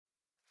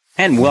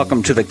And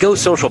welcome to the Go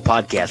Social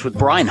podcast with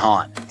Brian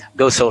Hahn.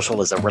 Go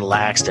Social is a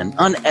relaxed and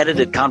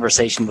unedited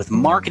conversation with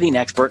marketing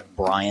expert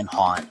Brian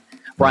Hahn.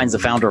 Brian's the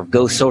founder of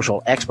Go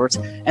Social Experts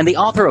and the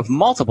author of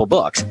multiple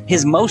books,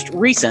 his most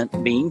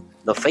recent being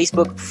The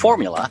Facebook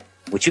Formula,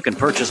 which you can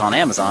purchase on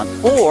Amazon,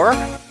 or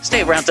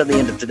stay around to the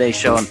end of today's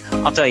show and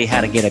I'll tell you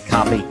how to get a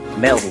copy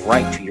mailed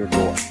right to your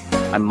door.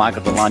 I'm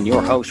Michael DeLon,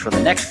 your host for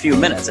the next few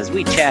minutes as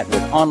we chat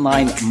with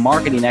online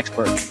marketing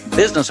expert,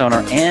 business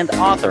owner, and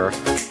author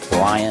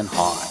Brian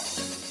Hahn.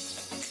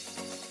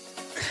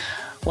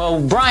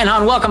 Well, Brian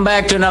Hahn, welcome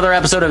back to another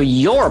episode of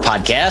your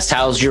podcast.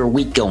 How's your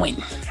week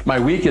going? My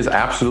week is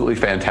absolutely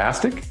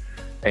fantastic,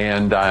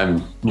 and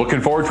I'm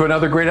looking forward to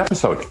another great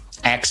episode.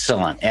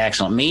 Excellent.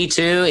 Me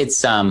too.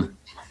 It's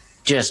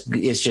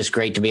just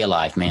great to be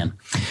alive, man.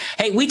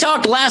 Hey, we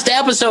talked last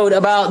episode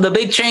about the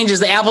big changes,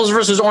 the apples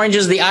versus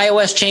oranges, the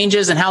iOS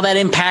changes, and how that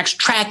impacts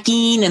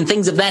tracking and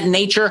things of that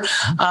nature.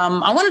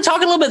 I want to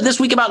talk a little bit this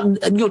week about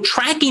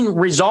tracking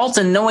results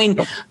and knowing,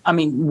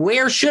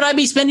 where should I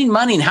be spending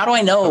money and how do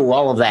I know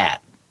all of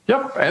that?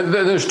 Yep. And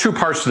there's two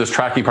parts to this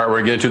tracking part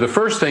we're going to get into. The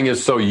first thing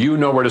is so you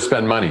know where to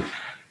spend money.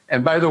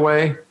 And by the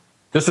way,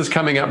 this is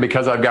coming up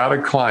because I've got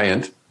a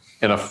client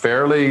in a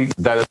fairly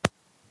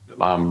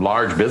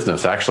large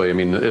business, actually.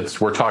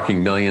 We're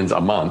talking millions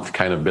a month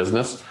kind of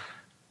business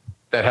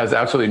that has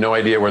absolutely no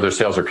idea where their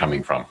sales are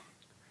coming from.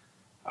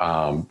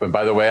 But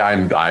by the way,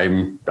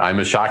 I'm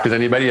as shocked as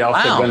anybody else.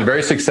 Wow. They've been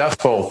very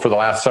successful for the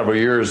last several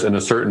years in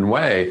a certain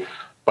way,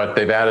 but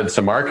they've added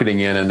some marketing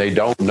in and they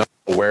don't know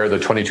where the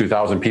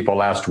 22,000 people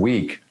last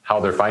week, how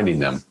they're finding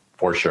them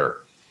for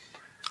sure.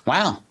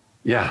 Wow.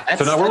 Yeah.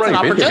 That's, so now we're running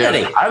running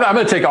opportunity. Facebook. I'm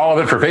going to take all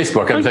of it for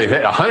Facebook. I'm going to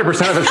say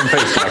 100% of it's from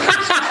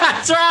Facebook.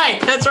 That's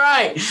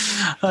right.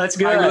 That's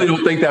good. I really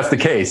don't think that's the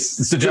case.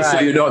 So just so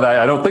you know that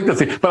I don't think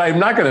that's but I'm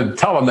not going to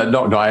tell them that.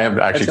 No, I am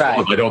actually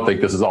told them I don't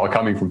think this is all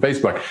coming from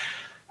Facebook.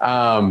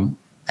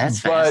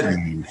 That's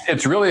fascinating. But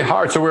it's really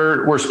hard. So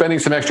we're spending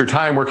some extra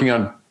time working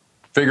on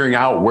figuring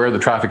out where the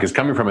traffic is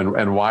coming from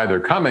and why they're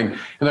coming.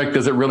 And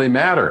does it really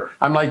matter?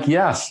 I'm like,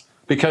 yes.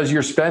 Because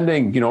you're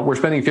spending, we're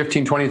spending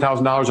 $15,000,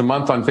 $20,000 a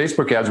month on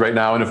Facebook ads right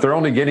now. And if they're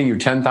only getting you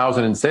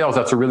 10,000 in sales,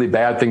 that's a really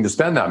bad thing to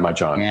spend that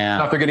much on. Yeah.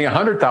 Now, if they're getting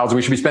 100,000,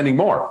 we should be spending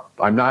more.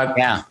 I'm not.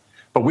 Yeah.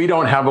 But we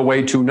don't have a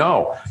way to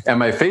know. And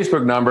my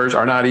Facebook numbers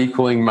are not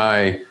equaling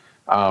my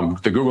the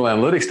Google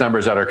Analytics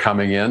numbers that are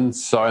coming in.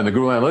 And the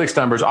Google Analytics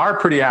numbers are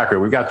pretty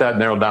accurate. We've got that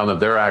narrowed down that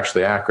they're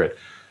actually accurate.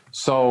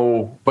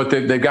 So, but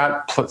they've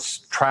got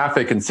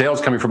traffic and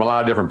sales coming from a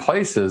lot of different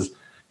places.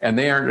 And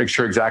they aren't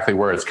sure exactly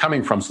where it's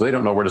coming from, so they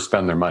don't know where to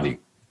spend their money.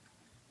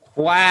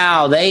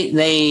 Wow,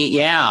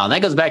 that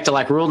goes back to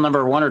like rule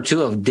number 1 or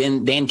 2 of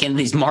Dan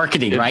Kennedy's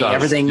marketing, right?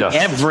 Does,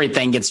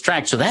 everything gets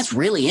tracked. So that's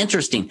really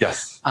interesting.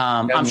 Yes,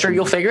 I'm sure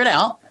you'll figure it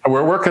out.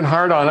 We're working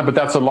hard on it,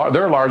 but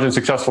they're a large and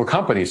successful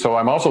company. So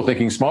I'm also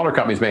thinking smaller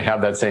companies may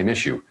have that same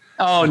issue.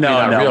 Oh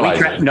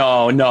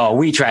no,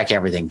 we track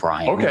everything,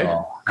 Brian. Okay,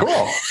 no.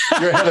 Cool.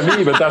 You're ahead of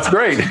me, but that's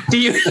great. Do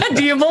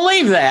you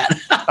believe that?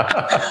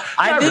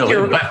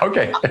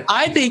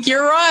 I think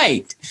you're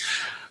right.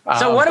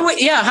 So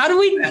how do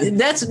we,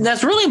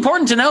 that's really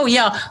important to know.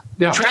 Yeah.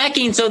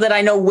 Tracking so that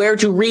I know where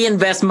to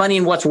reinvest money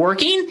and what's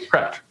working.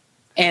 Correct.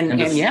 And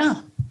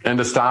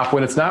to stop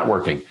when it's not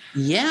working.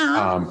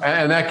 Yeah.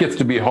 And that gets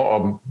to be,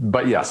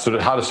 but yes, so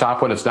how to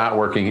stop when it's not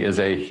working is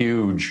a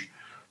huge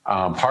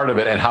part of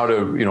it, and how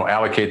to,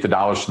 allocate the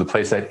dollars to the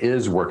place that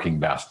is working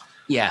best.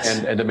 Yes.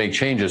 And to make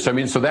changes.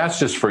 So that's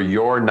just for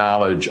your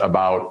knowledge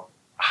about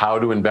how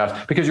to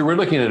invest, because we're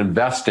looking at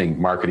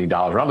investing marketing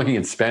dollars. We're not looking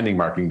at spending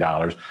marketing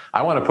dollars.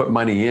 I want to put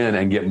money in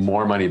and get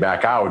more money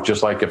back out,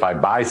 just like if I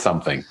buy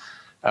something,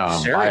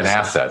 buy an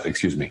asset,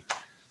 excuse me.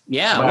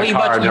 Yeah.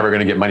 I'm never going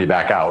to get money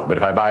back out. But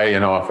if I buy,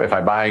 if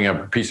I'm buying a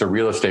piece of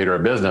real estate or a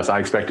business, I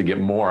expect to get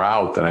more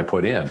out than I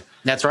put in.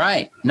 That's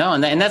right. No,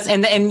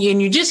 and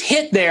you just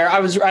hit there. I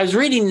was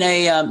reading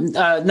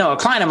a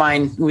client of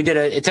mine. We did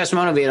a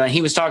testimonial video, and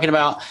he was talking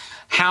about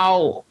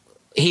how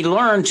he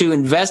learned to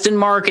invest in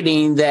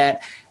marketing.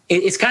 That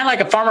it's kind of like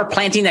a farmer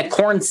planting a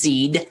corn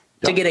seed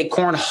to get a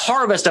corn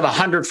harvest of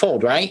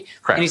 100-fold, right?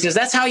 Correct. And he says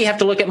that's how you have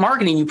to look at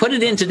marketing. You put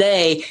it in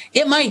today.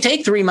 It might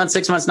take 3 months,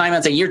 6 months, 9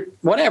 months, a year,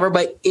 whatever,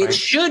 but it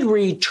should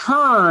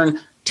return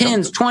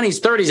 10s, 20s,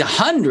 30s,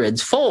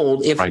 100s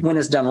fold when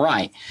it's done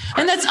right.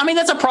 And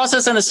that's a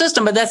process and a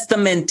system, but that's the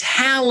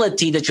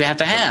mentality that you have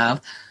to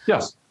have.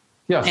 Yes.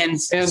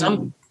 And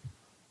so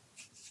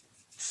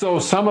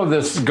some of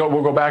this,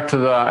 we'll go back to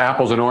the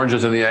apples and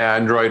oranges in the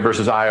Android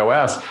versus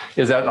iOS,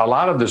 is that a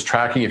lot of this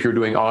tracking, if you're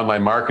doing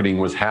online marketing,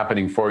 was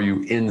happening for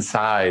you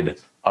inside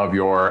of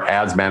your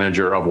ads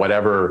manager of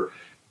whatever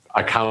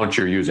account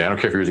you're using. I don't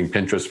care if you're using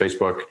Pinterest,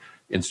 Facebook,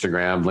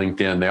 Instagram,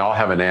 LinkedIn, they all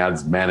have an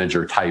ads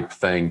manager type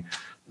thing.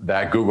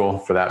 That Google,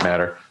 for that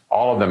matter,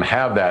 all of them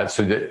have that.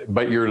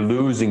 But you're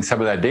losing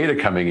some of that data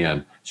coming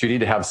in. So you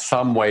need to have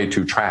some way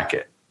to track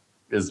it,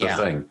 is the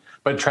thing.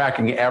 But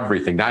tracking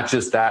everything, not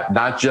just that,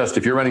 not just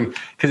if you're running,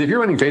 because if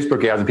you're running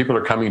Facebook ads and people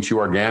are coming to you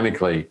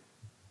organically,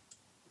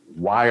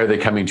 why are they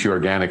coming to you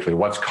organically?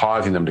 What's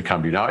causing them to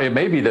come to you? Now, it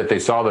may be that they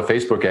saw the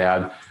Facebook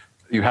ad,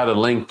 you had a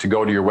link to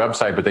go to your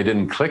website, but they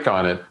didn't click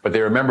on it, but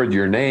they remembered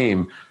your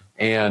name.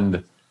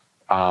 And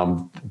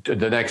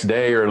the next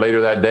day or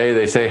later that day,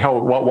 they say,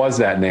 "Oh, what was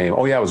that name?"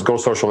 "Oh yeah, it was Go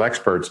Social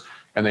Experts."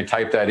 And they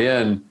type that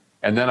in,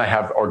 and then I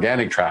have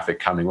organic traffic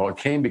coming. Well, it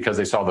came because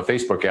they saw the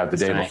Facebook ad the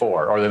day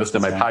before, or they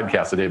listened to my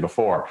podcast the day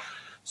before.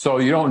 So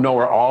you don't know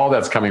where all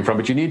that's coming from,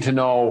 but you need to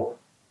know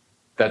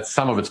that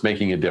some of it's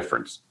making a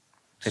difference.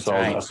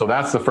 So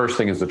that's the first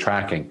thing, is the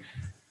tracking.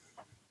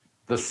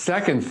 The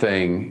second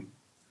thing,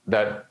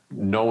 that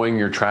knowing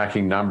your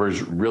tracking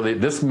numbers, really,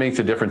 this makes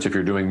a difference if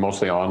you're doing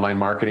mostly online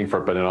marketing,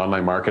 but in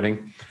online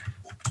marketing.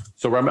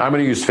 So I'm going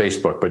to use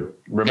Facebook, but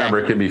remember,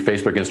 it can be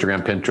Facebook,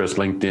 Instagram, Pinterest,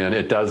 LinkedIn.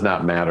 It does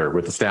not matter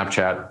with the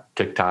Snapchat,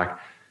 TikTok.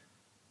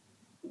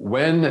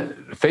 When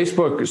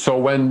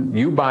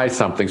you buy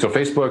something, so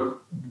Facebook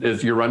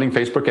is, you're running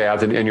Facebook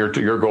ads, and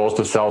your goal is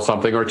to sell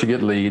something or to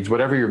get leads,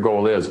 whatever your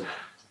goal is.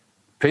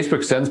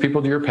 Facebook sends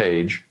people to your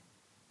page,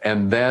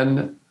 and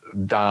then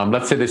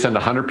let's say they send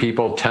 100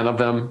 people, 10 of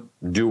them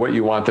do what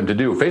you want them to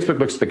do. Facebook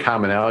looks at the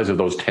commonalities of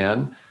those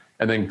 10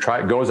 and then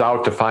goes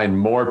out to find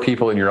more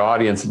people in your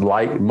audience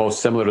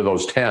most similar to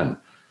those 10.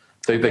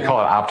 They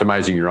call it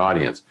optimizing your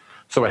audience.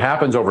 So what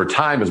happens over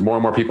time is more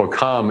and more people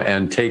come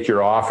and take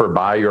your offer,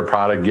 buy your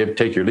product,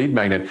 take your lead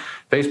magnet.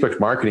 Facebook's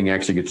marketing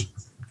actually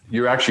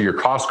your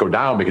costs go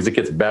down because it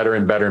gets better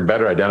and better and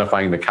better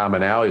identifying the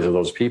commonalities of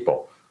those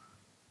people.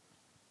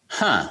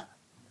 Huh.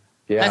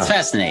 Yeah. That's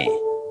fascinating.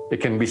 It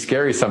can be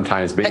scary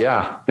sometimes, but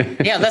yeah.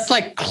 Yeah, that's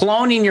like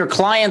cloning your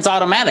clients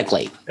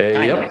automatically.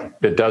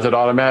 Yep, it does it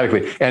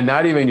automatically. And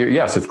not even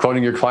it's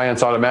cloning your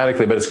clients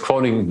automatically, but it's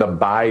cloning the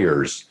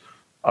buyers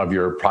of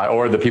your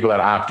or the people that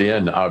opt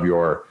in of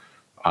your.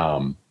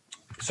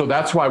 So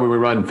that's why when we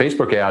run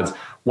Facebook ads,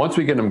 once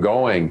we get them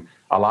going,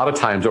 a lot of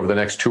times over the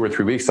next 2 or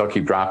 3 weeks, they'll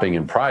keep dropping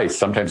in price,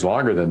 sometimes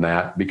longer than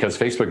that, because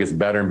Facebook is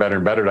better and better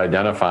and better at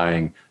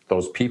identifying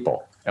those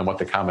people and what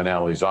the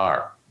commonalities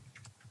are.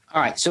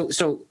 All right. So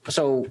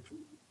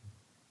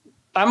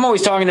I'm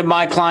always talking to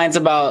my clients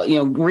about,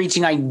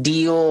 reaching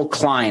ideal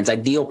clients,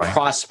 ideal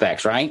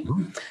prospects, right?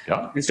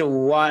 Yeah. And so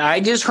what I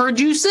just heard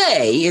you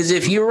say is,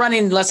 if you're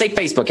running, let's say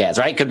Facebook ads,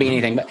 right? Could be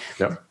anything, but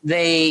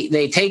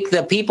they take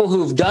the people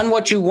who've done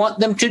what you want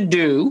them to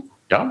do.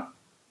 Yeah.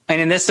 And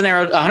in this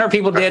scenario, 100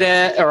 people did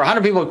it, or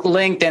 100 people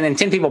linked, and then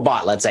 10 people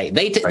bought, let's say.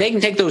 They can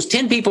take those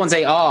 10 people and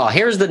say, oh,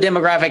 here's the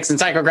demographics and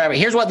psychographic.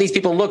 Here's what these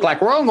people look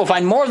like. We're going to go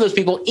find more of those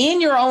people in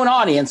your own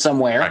audience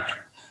somewhere. Right.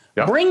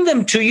 Yep. Bring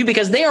them to you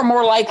because they are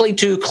more likely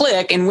to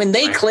click. And when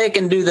they click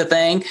and do the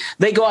thing,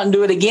 they go out and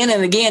do it again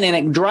and again. And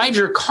it drives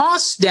your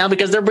costs down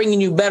because they're bringing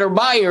you better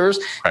buyers.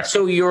 Right.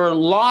 So your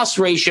loss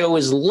ratio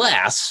is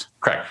less.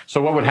 Correct.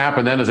 So what would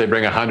happen then is they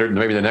bring 100, and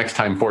maybe the next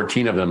time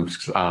 14 of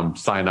them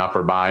sign up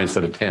or buy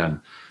instead of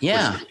 10.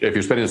 Yeah. Which, if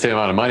you're spending the same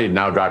amount of money,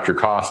 now drop your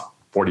cost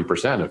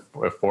 40%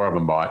 if four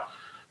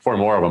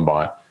more of them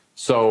bought.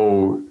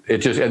 So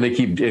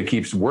it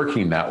keeps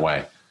working that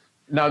way.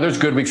 Now, there's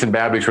good weeks and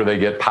bad weeks where they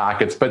get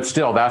pockets, but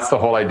still, that's the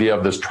whole idea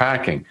of this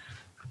tracking.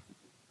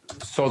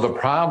 So the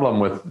problem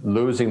with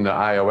losing the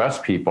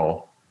iOS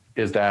people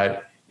is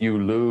that you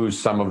lose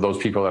some of those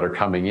people that are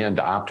coming in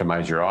to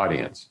optimize your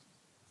audience.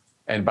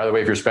 And by the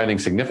way, if you're spending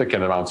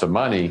significant amounts of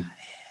money,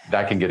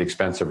 that can get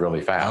expensive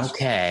really fast.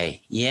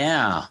 Okay.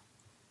 Yeah.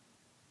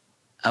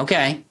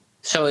 Okay.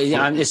 So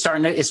it's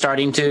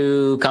starting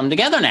to come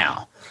together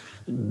now.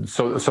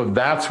 So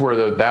that's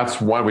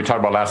that's one we talked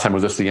about last time.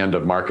 Was this the end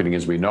of marketing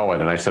as we know it?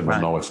 And I said, well,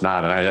 no, it's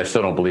not. And I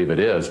still don't believe it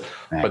is.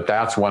 Right. But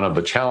that's one of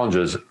the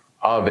challenges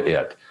of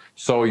it.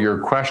 So your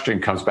question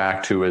comes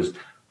back to is,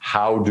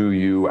 how do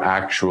you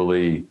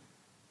actually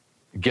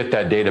get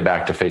that data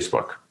back to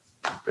Facebook?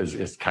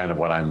 Is kind of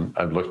what I'm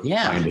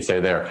trying to say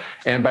there.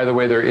 And by the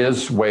way, there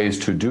is ways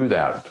to do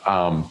that.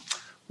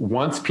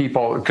 Once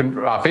people,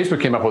 Facebook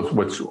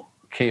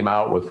came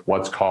out with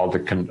what's called the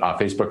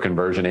Facebook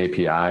Conversion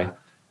API.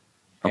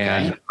 Okay.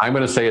 And I'm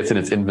going to say it's in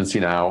its infancy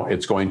now.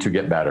 It's going to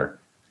get better.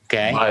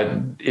 Okay.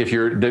 But if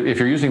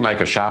you're using like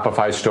a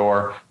Shopify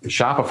store,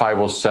 Shopify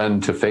will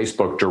send to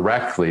Facebook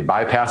directly,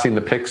 bypassing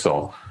the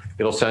pixel.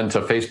 It'll send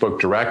to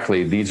Facebook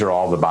directly. These are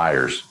all the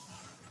buyers.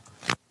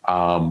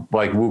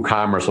 Like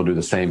WooCommerce will do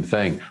the same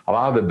thing. A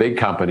lot of the big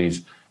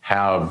companies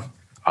have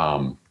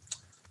a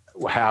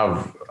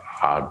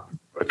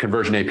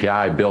conversion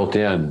API built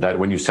in that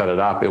when you set it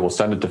up, it will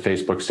send it to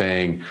Facebook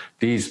saying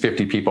these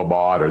 50 people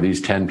bought or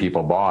these 10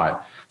 people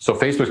bought. So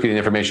Facebook's getting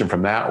information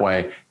from that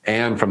way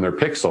and from their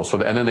pixel.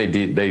 And then they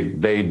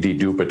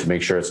dedupe it to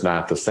make sure it's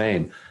not the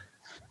same.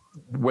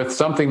 With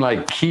something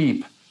like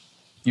Keep,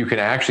 you can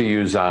actually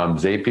use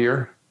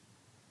Zapier.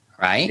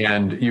 Right.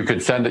 And you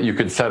could set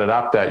it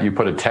up that you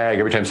put a tag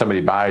every time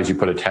somebody buys, you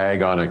put a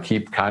tag on a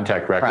Keep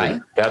contact record.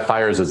 Right. That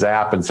fires a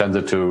zap and sends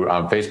it to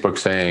Facebook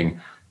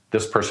saying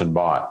this person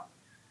bought.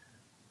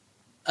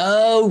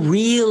 Oh,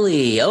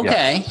 really?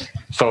 Okay. Yeah.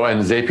 So,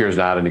 and Zapier is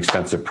not an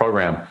expensive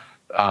program.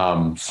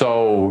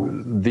 So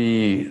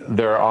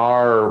there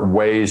are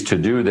ways to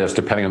do this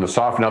depending on the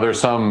software. Now, there's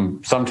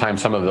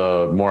sometimes some of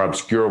the more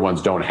obscure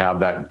ones don't have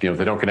that. If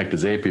they don't connect to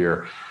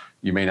Zapier,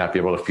 you may not be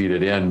able to feed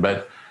it in.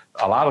 But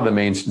a lot of the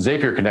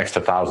Zapier connects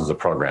to thousands of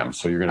programs,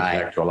 so you're going to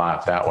connect to a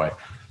lot that way.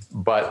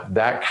 But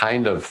that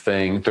kind of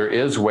thing, there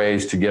is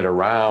ways to get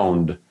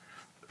around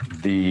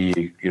the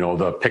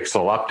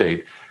pixel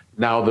update.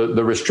 Now,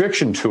 the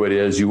restriction to it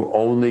is you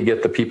only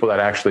get the people that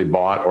actually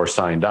bought or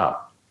signed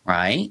up.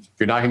 Right.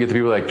 You're not going to get the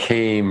people that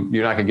came.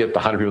 You're not going to get the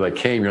 100 people that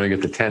came. You're going to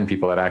get the 10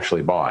 people that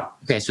actually bought.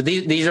 Okay, so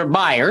these are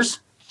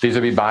buyers. These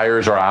would be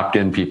buyers or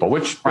opt-in people,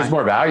 which is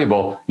more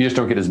valuable. You just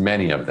don't get as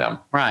many of them.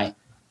 Right.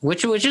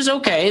 Which is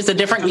okay. It's a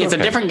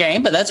different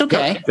game, but that's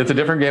okay. Yep. It's a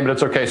different game, but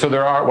it's okay. So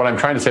there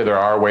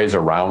are ways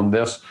around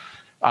this.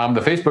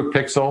 The Facebook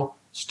Pixel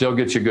still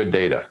gets you good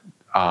data,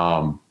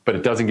 but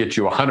it doesn't get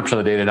you 100% of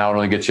the data. Now it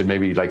only gets you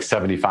maybe like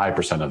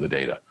 75% of the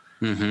data.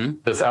 Mm-hmm.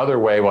 This other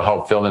way will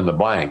help fill in the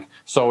blank.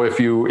 So if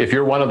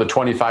you're one of the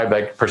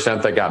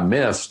 25% that got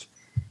missed,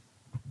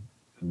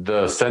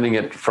 the sending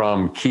it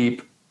from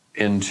Keep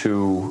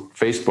into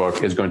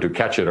Facebook is going to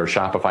catch it, or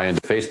Shopify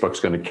into Facebook is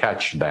going to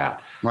catch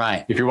that.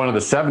 Right. If you're one of the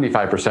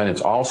 75%,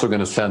 it's also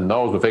going to send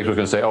those, but Facebook's going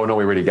to say, "Oh no,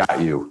 we already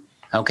got you."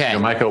 Okay.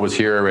 Michael was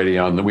here already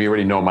we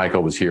already know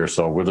Michael was here,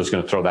 so we're just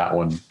going to throw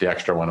the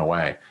extra one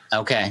away.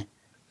 Okay.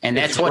 And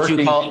that's what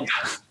you call.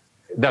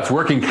 That's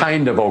working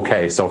kind of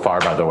okay so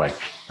far, by the way.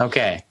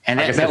 Okay. And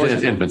that was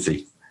its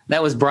infancy.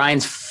 That was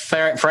Brian's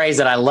phrase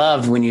that I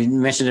loved when you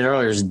mentioned it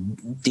earlier, is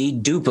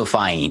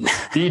dedupifying.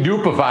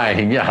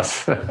 Dedupifying,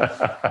 yes.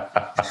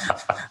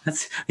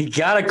 You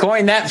got to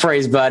coin that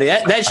phrase, buddy.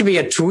 That should be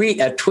a tweet.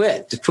 How do you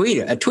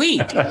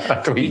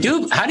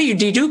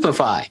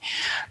dedupify?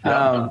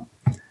 Yeah.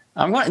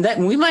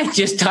 We might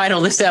just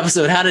title this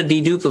episode "How to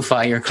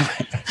Dedupify Your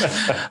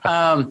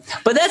Client."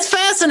 But that's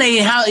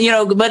fascinating.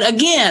 But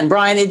again,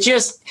 Brian,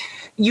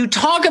 you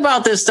talk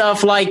about this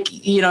stuff like,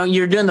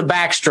 you're doing the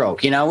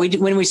backstroke.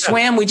 When we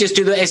swim, we just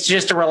it's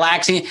just a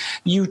relaxing.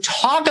 You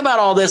talk about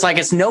all this like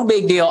it's no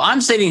big deal.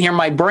 I'm sitting here,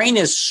 my brain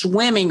is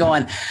swimming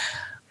going,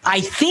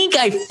 I think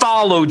I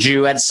followed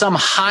you at some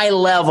high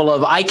level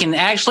of I can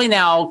actually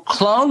now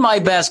clone my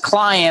best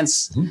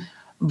clients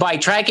by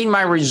tracking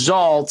my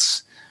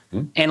results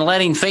and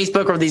letting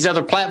Facebook or these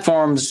other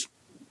platforms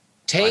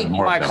take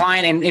my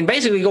client and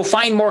basically go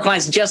find more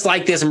clients just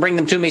like this and bring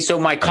them to me. So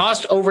my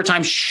cost over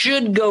time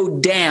should go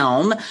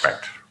down.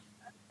 Correct.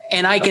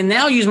 And I can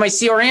now use my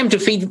CRM to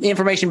feed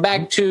information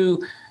back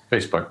to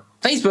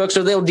Facebook.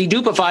 So they'll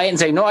dedupify it and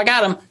say, no, I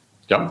got them.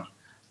 Yep.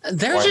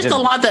 There's just a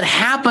lot that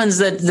happens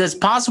that's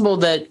possible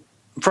that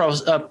for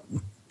a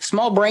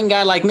small brain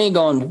guy like me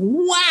going,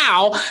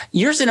 wow,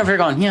 you're sitting up here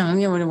going, yeah,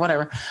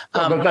 whatever.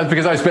 But that's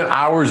because I spent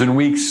hours and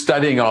weeks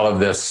studying all of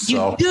this.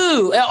 So. You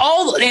do.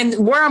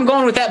 And where I'm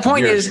going with that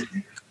point is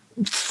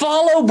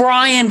follow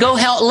Brian,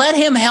 let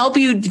him help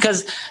you,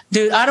 because,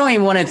 dude, I don't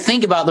even want to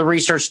think about the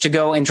research to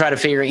go and try to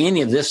figure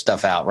any of this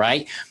stuff out,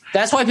 right?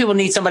 That's why people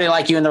need somebody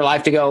like you in their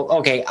life to go,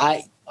 okay,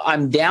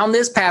 I'm down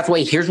this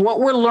pathway. Here's what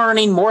we're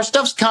learning. More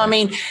stuff's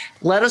coming.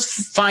 Let us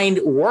find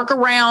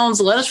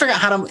workarounds. Let us figure out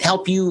how to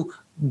help you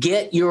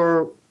get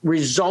your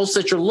results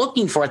that you're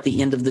looking for at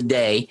the end of the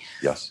day.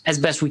 Yes. As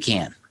best we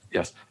can.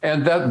 Yes.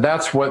 And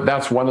that's one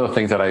of the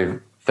things that I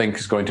think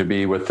is going to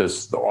be with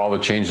this, all the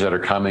changes that are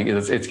coming.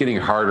 It's getting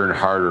harder and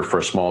harder for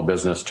a small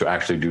business to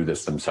actually do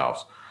this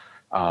themselves.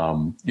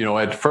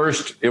 At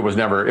first it was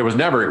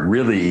never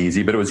really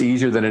easy, but it was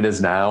easier than it is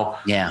now.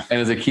 Yeah.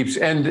 And if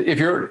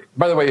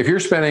you're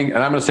spending,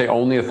 and I'm going to say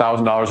only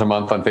 $1,000 a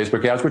month on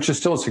Facebook ads, which is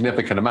still a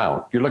significant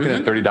amount, you're looking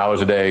at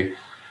 $30 a day,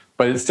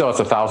 but it's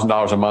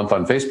 $1,000 a month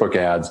on Facebook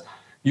ads.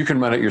 You can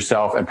run it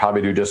yourself and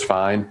probably do just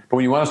fine. But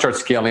when you want to start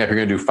scaling up, you're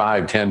going to do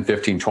 $5, $10,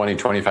 $15, $20,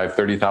 $25,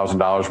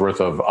 $30,000 worth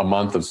of a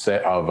month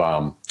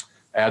of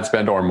ad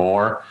spend or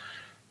more.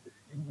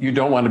 You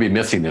don't want to be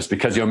missing this,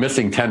 because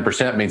missing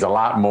 10% means a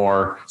lot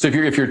more. So if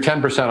you're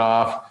 10%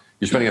 off,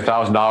 you're spending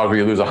 $1,000 where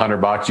you lose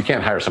 $100. You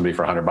can't hire somebody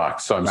for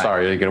 $100. So I'm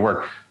sorry, it ain't going to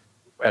work.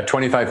 At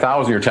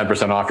 $25,000, you're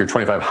 10% off. You're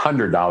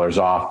 $2,500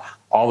 off.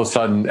 All of a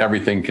sudden,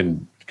 everything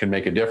can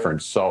make a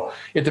difference. So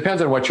it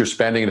depends on what you're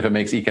spending and if it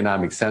makes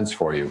economic sense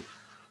for you.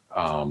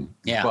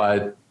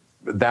 But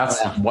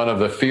that's one of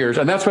the fears.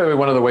 And that's why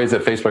one of the ways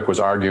that Facebook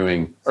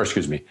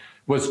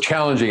was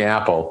challenging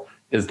Apple,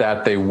 is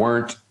that they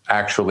weren't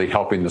actually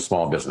helping the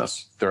small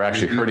business. They're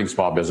actually hurting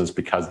small business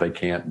because they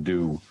can't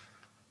do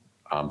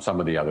some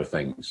of the other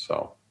things.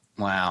 So,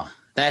 wow.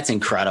 That's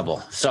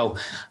incredible. So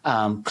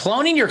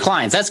cloning your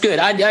clients, that's good.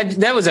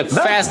 That was a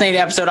fascinating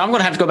episode. I'm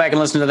going to have to go back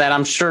and listen to that.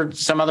 I'm sure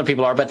some other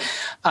people are, but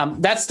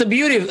that's the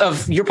beauty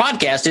of your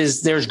podcast,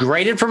 is there's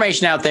great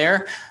information out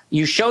there.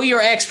 You show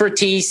your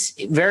expertise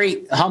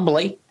very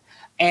humbly.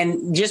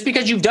 And just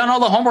because you've done all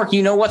the homework,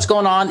 you know what's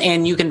going on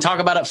and you can talk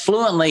about it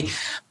fluently,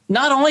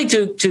 not only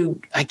to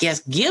I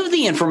guess, give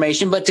the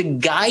information, but to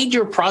guide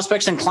your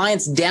prospects and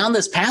clients down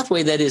this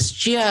pathway that is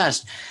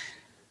just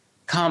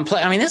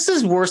complex. I mean, this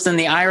is worse than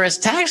the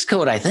IRS tax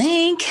code, I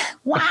think.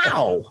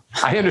 Wow.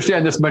 I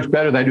understand this much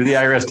better than I do the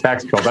IRS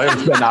tax code. I don't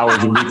spend hours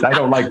and weeks. I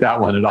don't like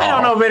that one at all. I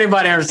don't know if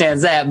anybody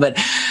understands that, but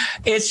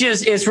it's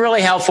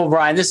really helpful,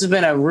 Brian. This has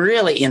been a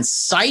really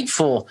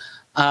insightful.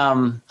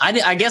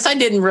 I guess I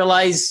didn't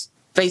realize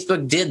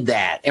Facebook did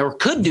that or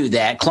could do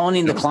that,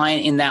 cloning the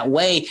client in that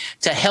way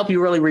to help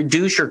you really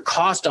reduce your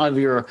cost of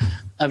your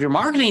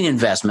marketing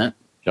investment.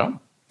 Yeah.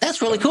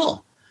 That's really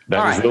cool.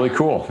 That is really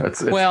cool.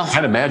 It's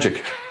kind of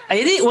magic.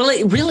 It is. Well,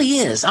 it really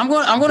is. I'm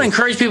going to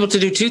encourage people to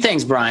do two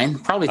things, Brian.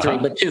 Probably three,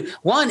 but two.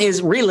 One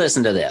is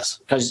re-listen to this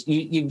because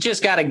you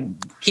just got to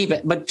keep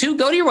it. But two,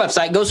 go to your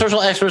website,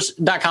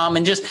 GoSocialExperts.com,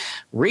 and just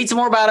read some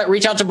more about it.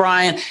 Reach out to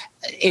Brian.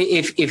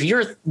 If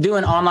you're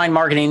doing online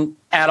marketing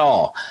at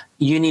all,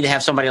 you need to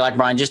have somebody like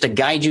Brian just to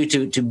guide you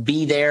to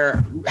be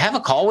there. Have a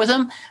call with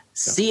him.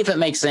 See if it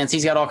makes sense.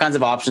 He's got all kinds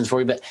of options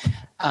for you. But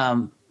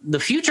the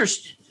future.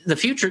 I was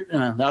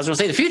going to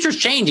say the future is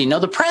changing. No,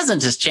 the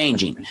present is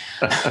changing.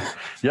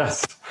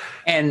 Yes.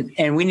 And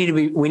we need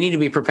to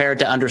be prepared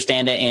to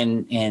understand it.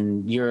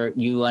 And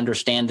you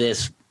understand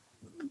this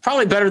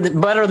probably better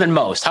than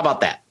most. How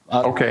about that?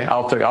 Okay.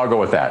 I'll go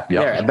with that.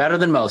 Yeah. Better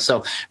than most.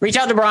 So reach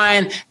out to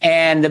Brian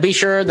and be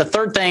sure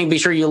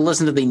you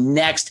listen to the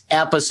next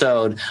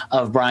episode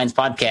of Brian's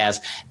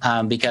podcast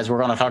because we're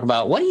going to talk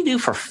about what do you do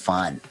for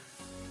fun?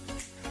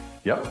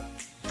 Yep.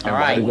 And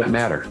why does that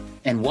matter?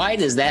 And why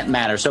does that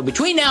matter? So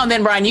between now and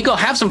then, Brian, you go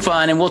have some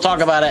fun and we'll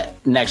talk about it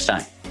next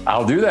time.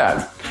 I'll do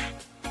that.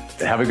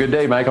 Have a good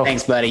day, Michael.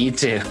 Thanks, buddy. You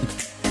too.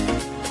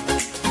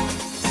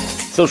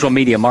 Social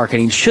media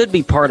marketing should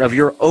be part of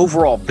your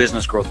overall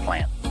business growth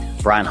plan.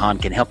 Brian Hahn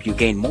can help you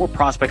gain more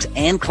prospects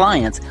and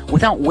clients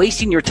without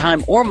wasting your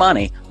time or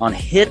money on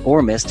hit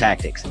or miss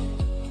tactics.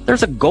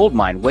 There's a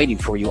goldmine waiting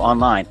for you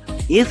online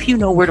if you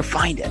know where to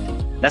find it.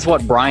 That's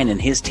what Brian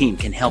and his team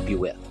can help you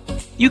with.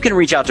 You can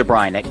reach out to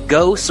Brian at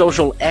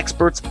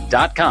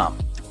GoSocialExperts.com.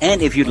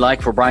 And if you'd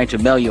like for Brian to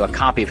mail you a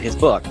copy of his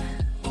book,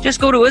 just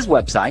go to his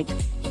website,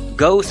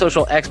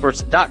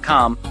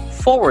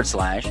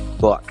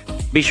 GoSocialExperts.com/book.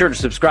 Be sure to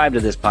subscribe to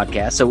this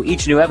podcast so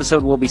each new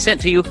episode will be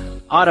sent to you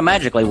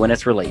automatically when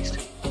it's released.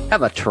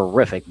 Have a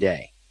terrific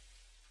day.